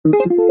Hey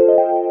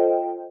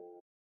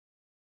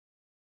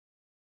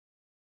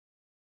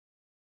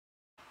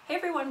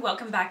everyone,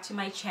 welcome back to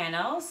my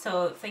channel.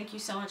 So thank you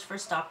so much for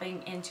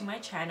stopping into my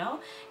channel.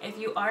 If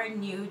you are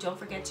new, don't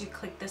forget to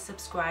click the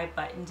subscribe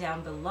button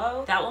down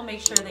below. That will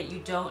make sure that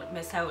you don't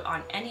miss out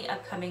on any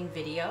upcoming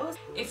videos.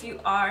 If you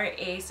are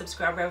a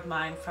subscriber of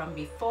mine from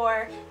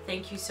before,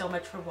 thank you so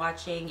much for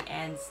watching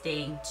and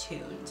staying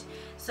tuned.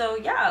 So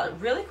yeah,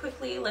 really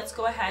quickly, let's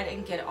go ahead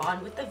and get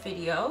on with the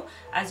video.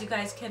 As you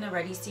guys can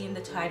already see in the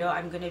title,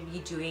 I'm going to be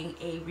doing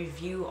a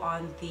review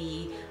on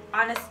the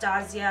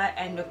Anastasia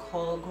and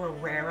Nicole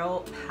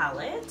Guerriero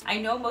palette. I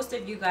know most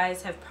of you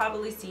guys have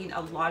probably seen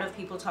a lot of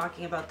people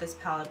talking about this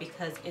palette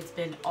because it's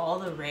been all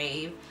the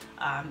rave,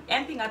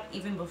 amping up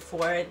even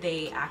before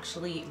they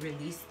actually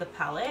released the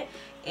palette.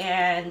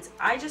 And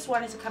I just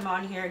wanted to come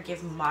on here,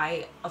 give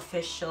my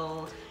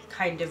official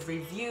kind of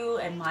review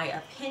and my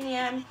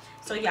opinion.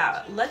 So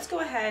yeah, let's go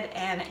ahead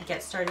and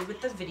get started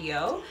with the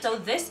video. So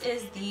this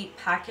is the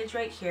package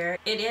right here.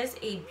 It is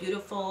a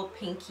beautiful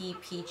pinky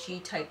peachy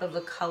type of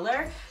a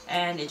color,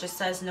 and it just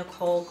says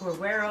Nicole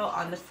Guerriero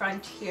on the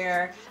front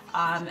here,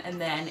 and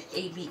then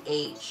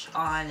ABH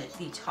on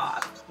the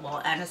top.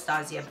 Well,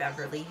 Anastasia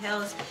Beverly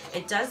Hills.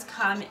 It does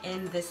come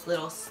in this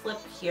little slip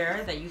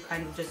here that you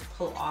kind of just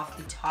pull off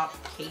the top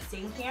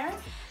casing here,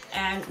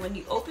 and when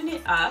you open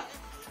it up,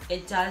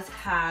 it does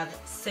have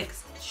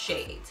 6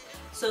 shades.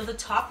 So the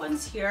top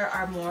ones here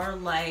are more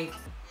like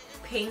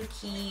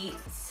pinky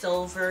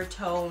silver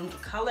toned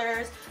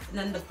colors, and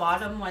then the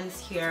bottom ones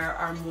here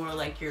are more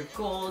like your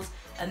golds,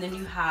 and then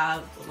you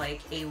have like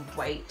a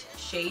white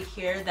shade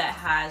here that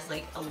has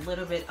like a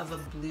little bit of a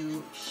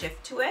blue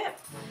shift to it.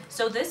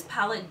 So this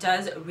palette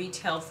does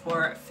retail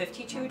for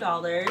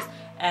 $52,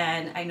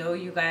 and I know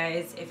you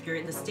guys, if you're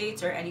in the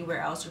States or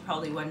anywhere else, you're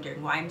probably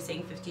wondering why I'm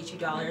saying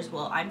 $52.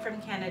 Well, I'm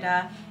from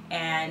Canada,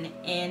 and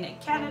in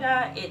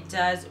Canada it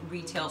does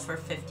retail for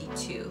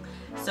 $52.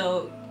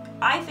 So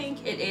I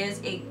think it is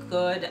a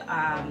good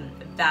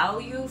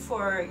value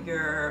for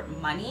your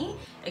money,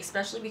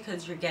 especially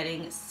because you're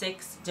getting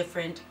 6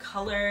 different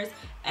colors,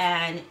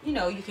 and you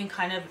know, you can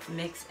kind of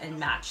mix and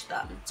match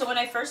them. So when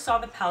I first saw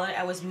the palette,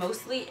 I was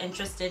mostly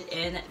interested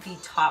in the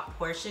top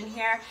portion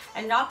here,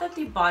 and not that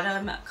the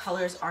bottom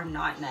colors are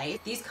not nice.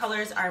 These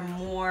colors are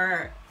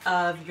more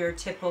of your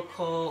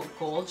typical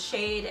gold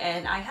shade,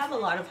 and I have a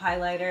lot of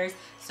highlighters,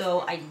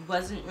 so I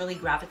wasn't really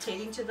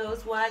gravitating to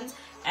those ones,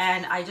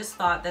 and I just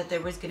thought that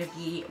there was going to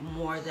be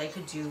more that I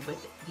could do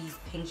with these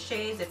pink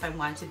shades if I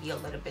wanted to be a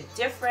little bit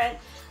different.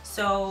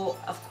 So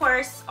of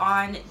course,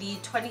 on the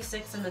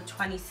 26th and the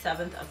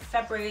 27th of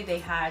February, they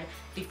had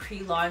the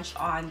pre-launch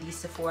on the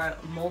Sephora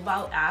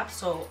mobile app,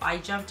 so I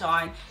jumped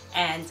on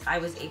and I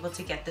was able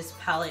to get this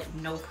palette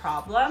no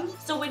problem.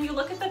 So when you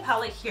look at the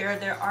palette here,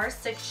 there are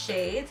 6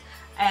 shades,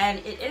 and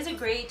it is a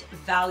great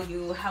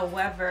value.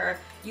 However,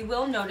 you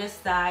will notice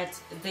that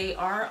they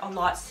are a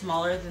lot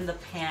smaller than the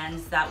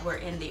pans that were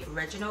in the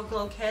original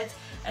glow kits,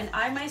 and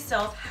I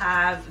myself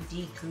have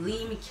the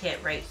Gleam kit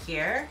right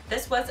here.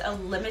 This was a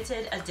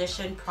limited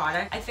edition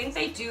product. I think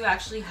they do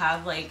actually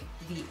have like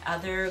the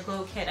other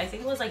glow kit. I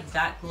think it was like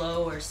That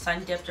Glow or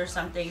Sun Dipped or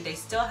something. They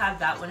still have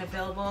that one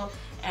available,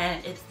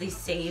 and it's the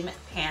same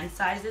pan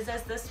sizes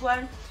as this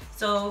one.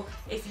 So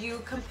if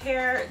you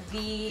compare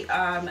the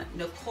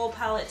Nicole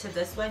palette to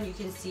this one, you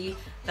can see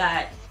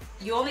that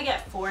you only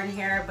get 4 in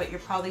here, but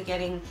you're probably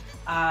getting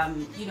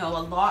you know,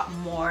 a lot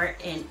more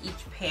in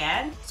each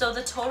pan. So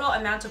the total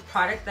amount of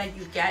product that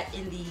you get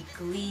in the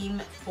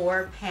Gleam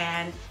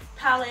 4-pan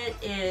palette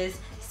is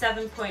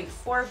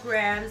 7.4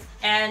 grams,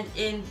 and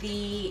in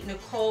the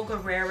Nicole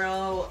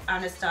Guerriero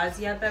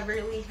Anastasia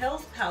Beverly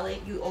Hills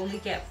palette, you only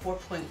get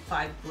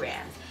 4.5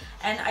 grams.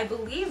 And I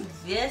believe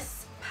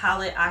this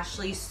palette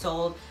actually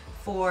sold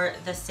for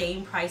the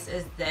same price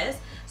as this,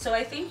 so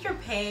I think you're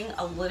paying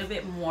a little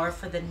bit more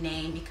for the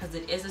name because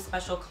it is a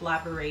special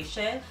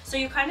collaboration. So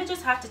you kind of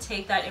just have to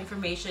take that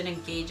information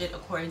and gauge it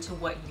according to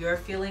what your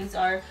feelings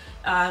are.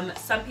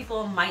 Some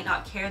people might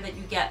not care that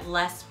you get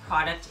less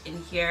product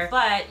in here,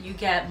 but you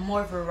get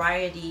more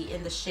variety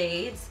in the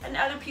shades, and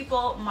other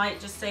people might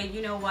just say,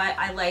 you know what,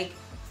 I like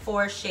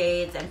 4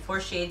 shades, and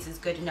 4 shades is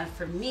good enough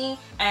for me,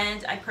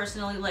 and I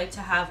personally like to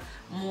have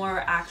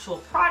more actual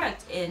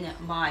product in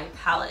my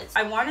palettes.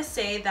 I want to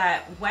say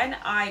that when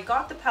I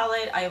got the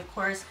palette, I of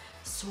course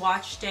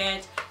swatched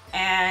it,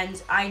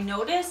 and I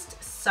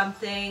noticed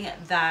something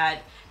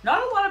that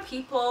not a lot of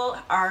people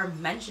are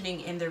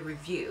mentioning in their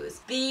reviews.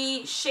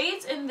 The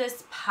shades in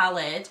this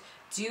palette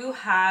do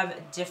have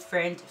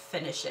different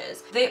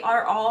finishes. They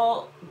are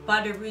all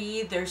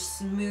buttery, they're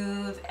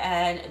smooth,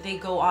 and they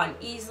go on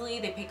easily.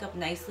 They pick up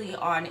nicely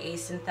on a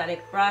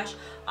synthetic brush.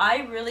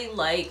 I really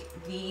like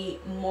the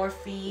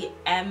Morphe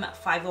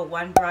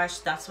M501 brush.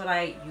 That's what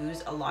I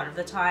use a lot of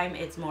the time.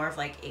 It's more of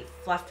like a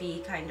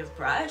fluffy kind of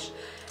brush,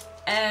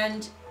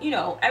 and you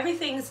know,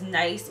 everything's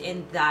nice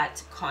in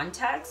that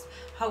context.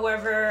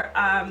 However,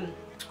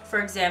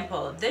 for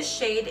example, this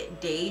shade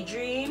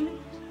Daydream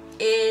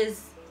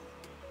is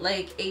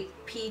like a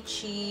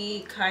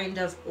peachy kind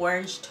of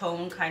orange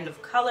tone kind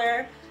of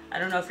color. I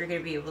don't know if you're going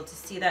to be able to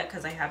see that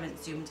because I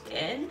haven't zoomed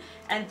in.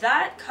 And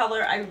that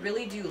color I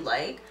really do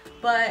like,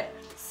 but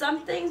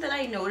something that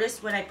I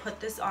noticed when I put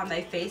this on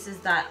my face is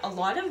that a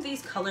lot of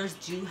these colors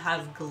do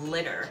have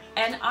glitter.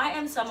 And I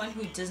am someone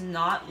who does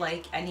not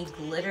like any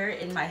glitter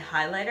in my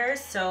highlighters,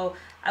 so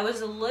I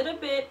was a little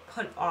bit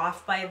put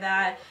off by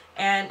that.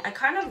 And I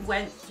kind of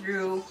went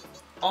through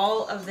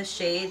all of the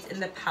shades in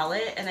the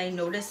palette and I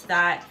noticed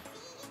that,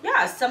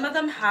 yeah, some of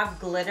them have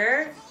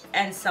glitter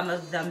and some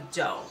of them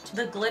don't.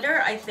 The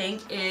glitter, I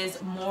think,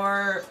 is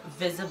more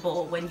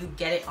visible when you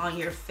get it on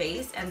your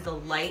face and the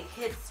light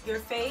hits your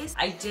face.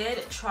 I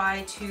did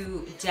try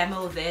to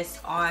demo this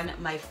on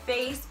my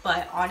face,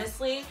 but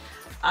honestly,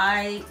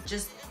 I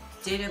just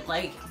didn't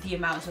like the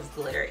amount of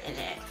glitter in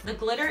it. The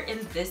glitter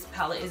in this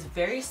palette is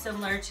very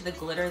similar to the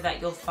glitter that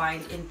you'll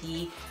find in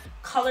the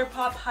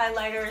ColourPop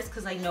highlighters,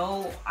 because I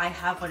know I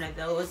have one of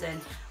those,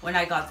 and when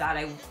I got that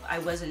I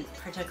wasn't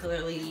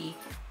particularly,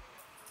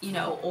 you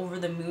know, over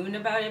the moon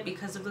about it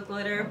because of the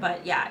glitter.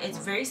 But yeah, it's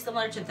very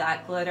similar to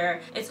that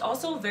glitter. It's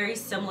also very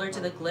similar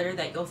to the glitter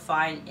that you'll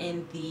find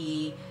in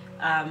the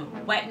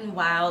Wet n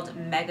Wild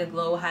Mega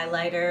Glow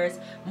highlighters,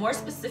 more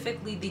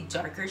specifically the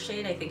darker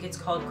shade. I think it's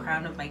called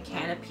Crown of My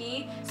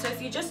Canopy. So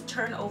if you just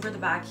turn over the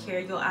back here,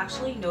 you'll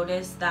actually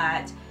notice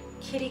that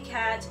Kitty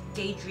Cat,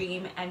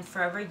 Daydream, and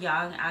Forever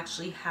Young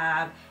actually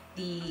have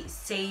the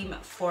same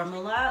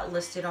formula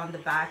listed on the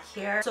back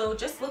here. So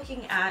just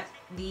looking at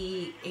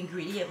the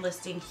ingredient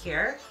listing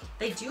here,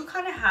 they do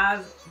kind of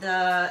have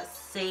the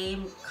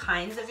same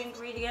kinds of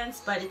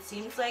ingredients, but it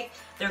seems like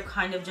they're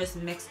kind of just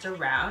mixed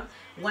around.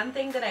 One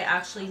thing that I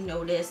actually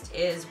noticed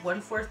is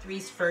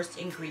 143's first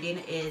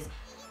ingredient is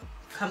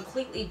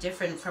completely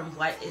different from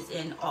what is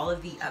in all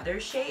of the other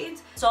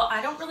shades. So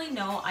I don't really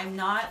know. I'm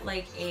not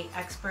like an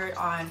expert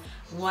on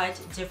what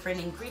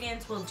different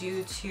ingredients will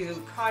do to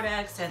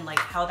products and like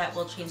how that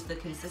will change the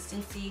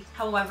consistency.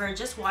 However,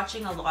 just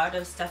watching a lot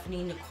of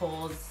Stephanie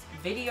Nicole's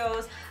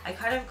videos, I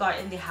kind of got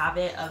in the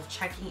habit of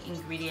checking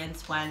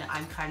ingredients when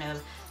I'm kind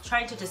of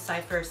trying to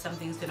decipher if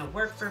something's gonna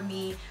work for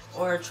me,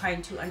 or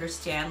trying to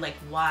understand like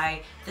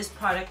why this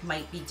product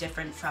might be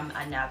different from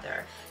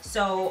another.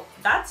 So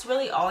that's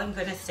really all I'm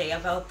gonna say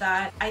about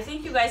that. I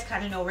think you guys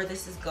kind of know where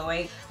this is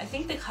going. I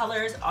think the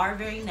colors are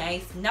very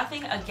nice.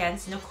 Nothing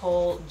against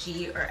Nicole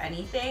G or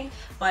anything,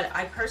 but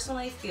I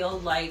personally feel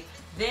like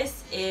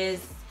this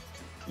is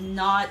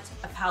not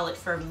a palette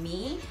for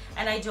me,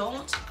 and I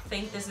don't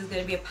think this is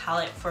going to be a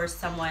palette for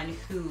someone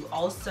who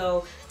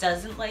also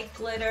doesn't like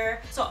glitter.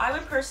 So I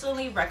would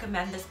personally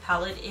recommend this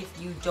palette if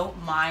you don't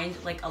mind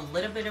like a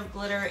little bit of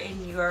glitter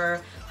in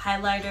your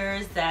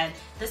highlighters, then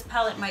this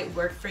palette might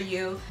work for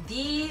you.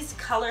 These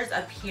colors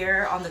up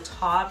here on the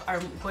top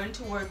are going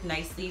to work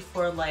nicely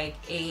for like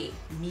a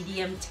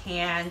medium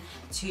tan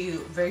to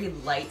very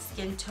light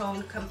skin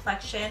tone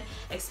complexion,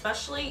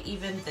 especially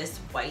even this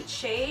white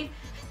shade.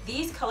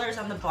 These colors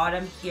on the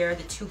bottom here,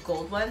 the two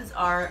gold ones,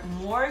 are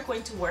more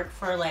going to work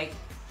for like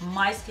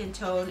my skin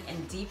tone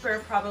and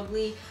deeper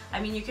probably. I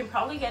mean, you can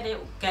probably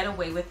get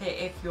away with it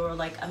if you're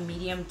like a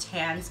medium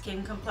tan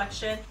skin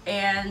complexion.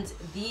 And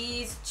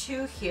these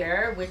two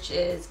here, which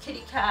is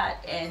Kitty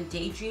Cat and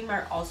Daydream,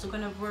 are also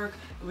going to work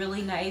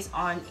really nice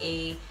on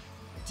a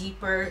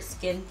deeper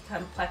skin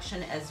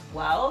complexion as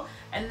well.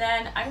 And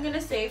then I'm gonna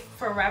say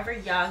Forever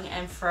Young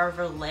and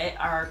Forever Lit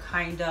are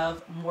kind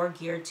of more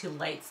geared to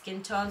light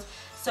skin tones.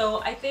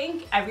 So I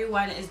think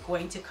everyone is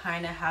going to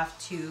kind of have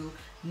to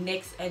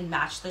mix and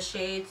match the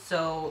shades.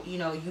 So, you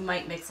know, you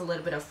might mix a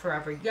little bit of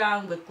Forever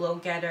Young with Glow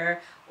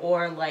Getter,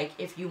 or like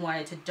if you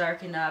wanted to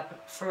darken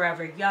up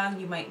Forever Young,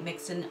 you might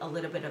mix in a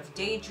little bit of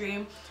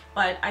Daydream.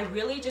 But I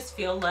really just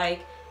feel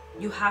like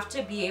you have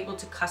to be able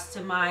to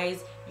customize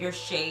your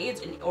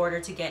shades in order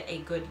to get a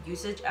good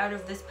usage out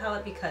of this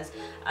palette, because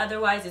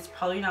otherwise it's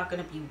probably not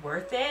going to be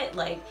worth it.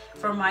 Like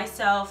for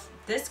myself,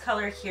 this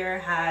color here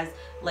has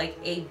like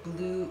a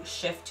blue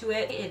shift to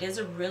it. It is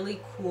a really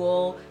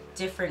cool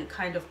different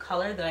kind of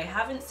color that I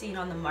haven't seen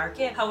on the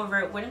market. However,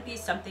 it wouldn't be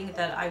something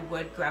that I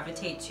would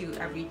gravitate to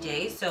every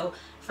day. So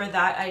for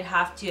that, I'd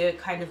have to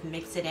kind of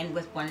mix it in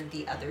with one of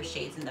the other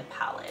shades in the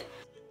palette.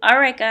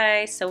 Alright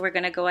guys, so we're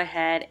going to go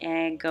ahead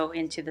and go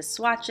into the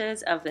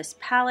swatches of this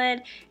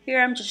palette.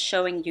 Here I'm just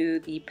showing you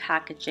the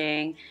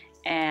packaging,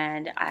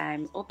 and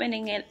I'm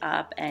opening it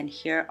up, and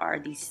here are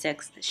the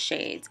 6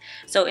 shades.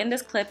 So in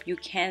this clip you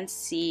can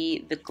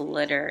see the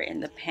glitter in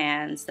the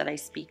pans that I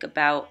speak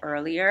about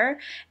earlier,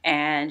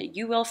 and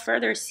you will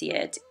further see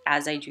it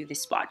as I do the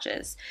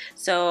swatches.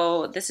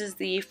 So this is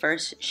the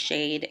first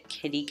shade,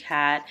 Kitty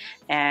Cat,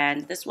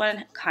 and this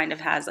one kind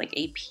of has like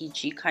a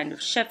PG kind of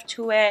shift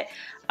to it.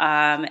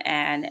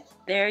 And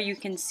there you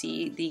can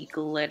see the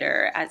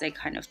glitter as I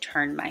kind of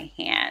turn my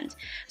hand.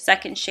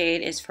 Second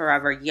shade is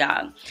Forever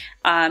Young.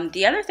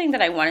 The other thing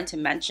that I wanted to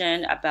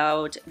mention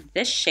about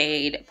this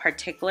shade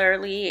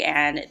particularly,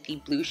 and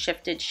the blue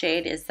shifted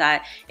shade, is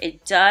that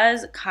it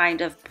does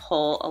kind of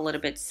pull a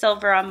little bit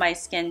silver on my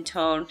skin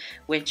tone,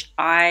 which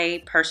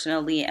I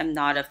personally am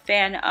not a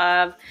fan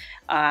of.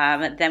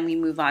 Then we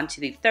move on to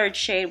the third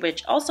shade,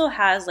 which also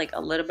has like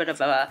a little bit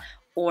of a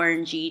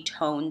orangey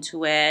tone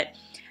to it.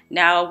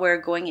 Now we're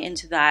going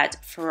into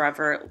that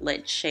Forever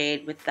Lit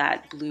shade with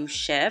that blue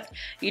shift.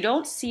 You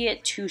don't see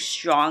it too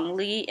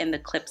strongly in the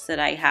clips that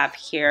I have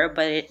here,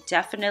 but it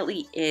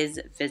definitely is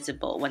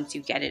visible once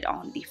you get it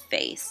on the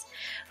face.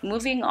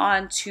 Moving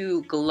on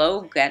to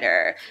Glow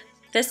Getter.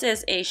 This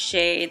is a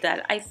shade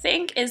that I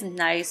think is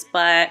nice,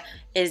 but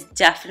is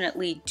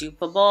definitely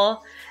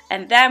dupeable.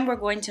 And then we're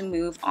going to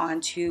move on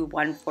to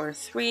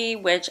 143,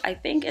 which I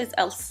think is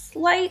a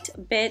slight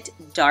bit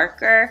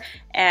darker,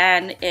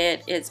 and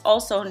it is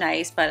also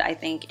nice, but I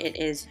think it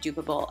is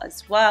dupeable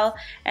as well.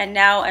 And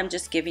now I'm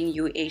just giving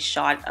you a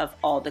shot of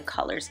all the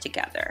colors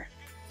together.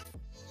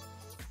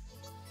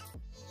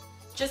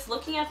 Just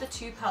looking at the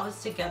two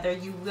palettes together,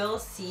 you will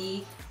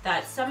see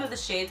that some of the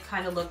shades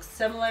kind of look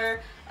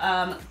similar.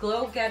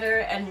 Glow Getter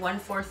and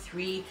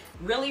 143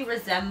 really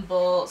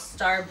resemble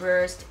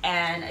Starburst,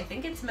 and I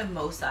think it's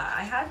Mimosa.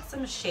 I had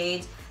some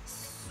shades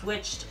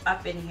switched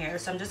up in here,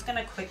 so I'm just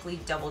gonna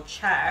quickly double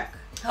check.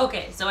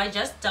 Okay, so I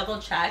just double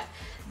checked.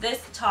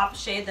 This top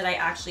shade that I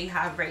actually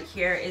have right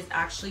here is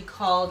actually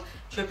called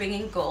Dripping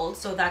in Gold,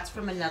 so that's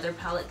from another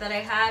palette that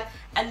I had.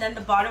 And then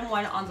the bottom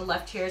one on the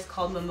left here is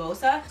called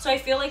Mimosa. So I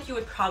feel like you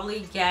would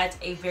probably get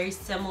a very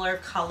similar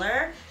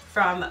color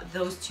from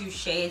those two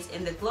shades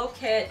in the Glow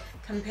Kit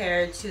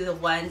compared to the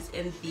ones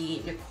in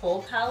the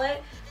Nicole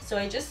palette. So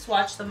I just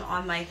swatched them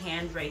on my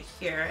hand right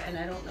here, and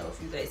I don't know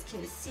if you guys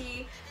can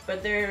see,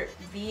 but they're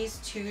these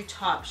two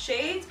top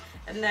shades.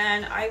 And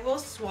then I will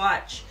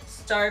swatch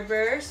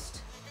Starburst,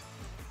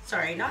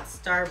 sorry, not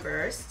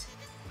Starburst,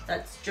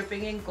 that's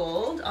Dripping in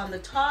Gold on the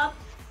top,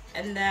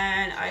 and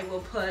then I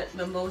will put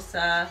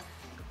Mimosa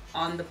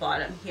on the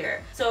bottom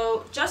here.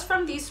 So just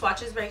from these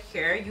swatches right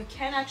here, you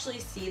can actually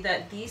see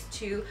that these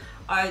two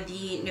are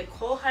the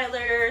Nicole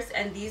highlighters,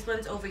 and these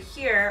ones over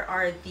here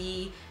are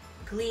the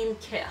Gleam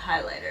Kit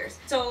highlighters.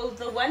 So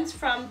the ones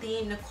from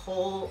the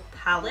Nicole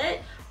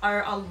palette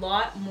are a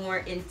lot more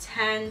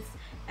intense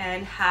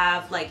and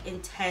have like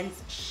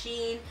intense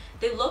sheen.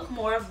 They look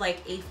more of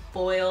like a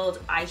foiled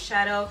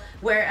eyeshadow,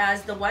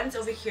 whereas the ones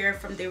over here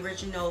from the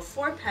original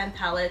 4-pan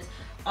palettes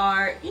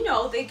are, you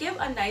know, they give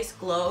a nice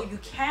glow. You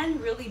can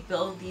really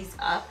build these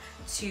up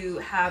to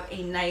have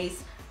a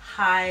nice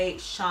high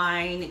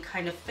shine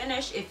kind of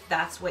finish if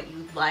that's what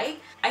you like.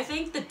 I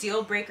think the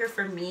deal breaker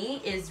for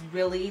me is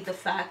really the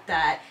fact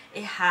that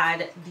it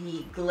had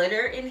the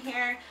glitter in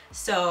here,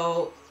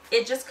 so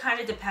it just kind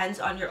of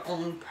depends on your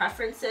own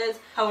preferences.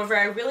 However,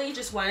 I really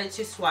just wanted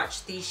to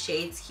swatch these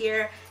shades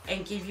here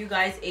and give you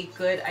guys a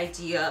good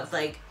idea of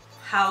like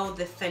how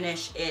the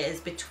finish is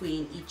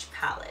between each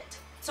palette.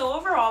 So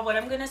overall, what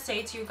I'm gonna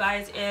say to you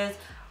guys is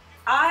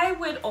I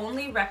would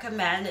only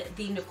recommend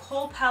the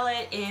Nicole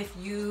palette if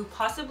you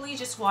possibly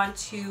just want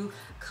to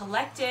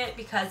collect it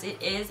because it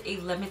is a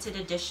limited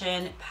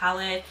edition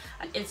palette.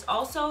 It's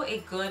also a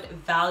good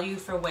value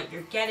for what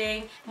you're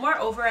getting.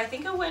 Moreover, I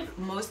think I would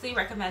mostly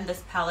recommend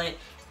this palette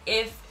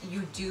if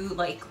you do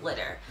like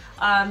glitter.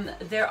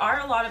 There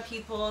are a lot of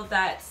people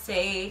that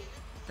say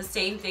the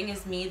same thing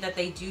as me, that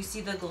they do see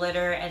the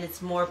glitter and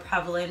it's more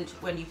prevalent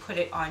when you put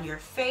it on your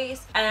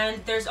face. And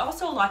there's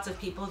also lots of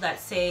people that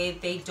say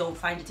they don't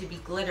find it to be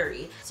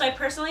glittery. So I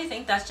personally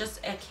think that's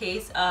just a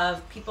case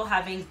of people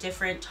having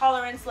different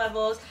tolerance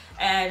levels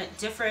and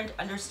different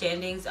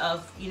understandings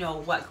of, you know,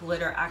 what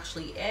glitter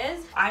actually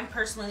is. I'm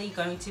personally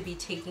going to be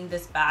taking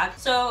this back.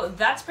 So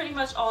that's pretty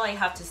much all I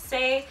have to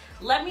say.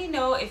 Let me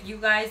know if you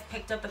guys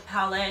picked up the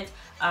palette.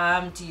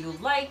 Do you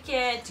like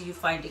it? Do you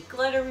find it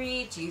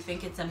glittery? Do you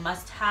think it's a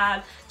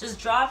must-have? Just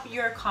drop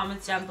your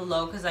comments down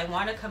below because I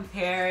want to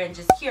compare and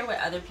just hear what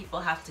other people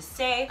have to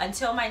say.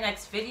 Until my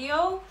next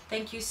video,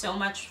 thank you so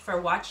much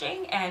for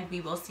watching, and we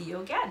will see you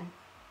again.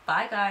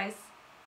 Bye guys.